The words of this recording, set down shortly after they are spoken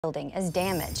Building is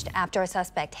damaged after a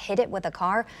suspect hit it with a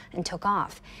car and took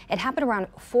off. It happened around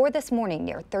 4 this morning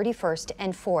near 31st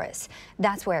and Forest.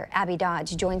 That's where Abby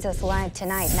Dodge joins us live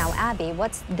tonight. Now, Abby,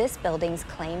 what's this building's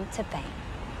claim to fame?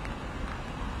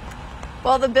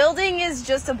 Well, the building is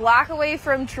just a block away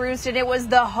from Troost, and it was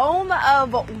the home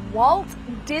of Walt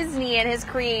Disney and his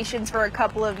creations for a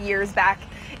couple of years back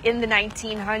in the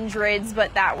 1900s,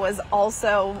 but that was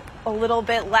also a little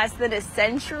bit less than a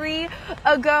century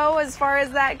ago as far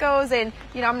as that goes. And,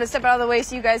 I'm going to step out of the way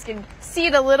so you guys can see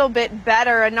it a little bit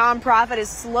better. A nonprofit is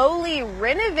slowly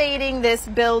renovating this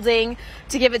building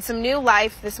to give it some new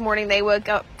life. This morning they woke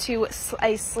up to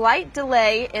a slight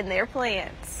delay in their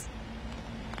plans.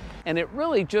 And it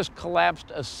really just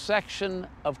collapsed a section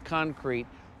of concrete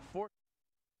for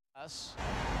us.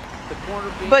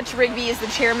 Butch Rigby is the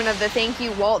chairman of the Thank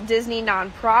You Walt Disney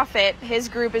nonprofit. His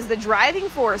group is the driving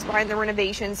force behind the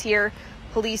renovations here.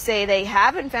 Police say they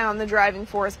haven't found the driving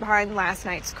force behind last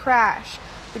night's crash.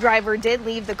 The driver did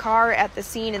leave the car at the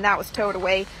scene and that was towed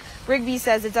away. Rigby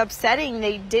says it's upsetting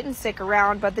they didn't stick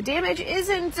around, but the damage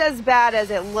isn't as bad as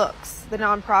it looks. The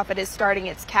nonprofit is starting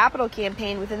its capital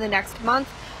campaign within the next month.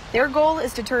 Their goal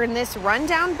is to turn this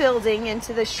rundown building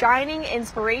into the shining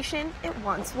inspiration it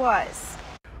once was.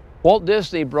 Walt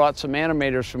Disney brought some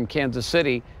animators from Kansas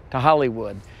City to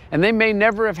Hollywood, and they may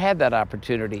never have had that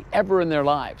opportunity ever in their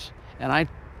lives. And I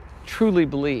truly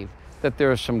believe that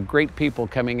there are some great people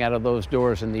coming out of those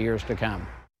doors in the years to come.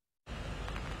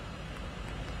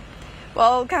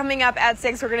 Well, coming up at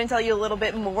 6, we're going to tell you a little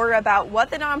bit more about what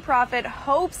the nonprofit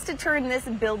hopes to turn this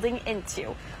building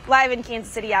into. Live in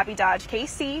Kansas City, Abby Dodge,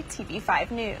 KC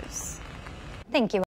TV5 News. Thank you.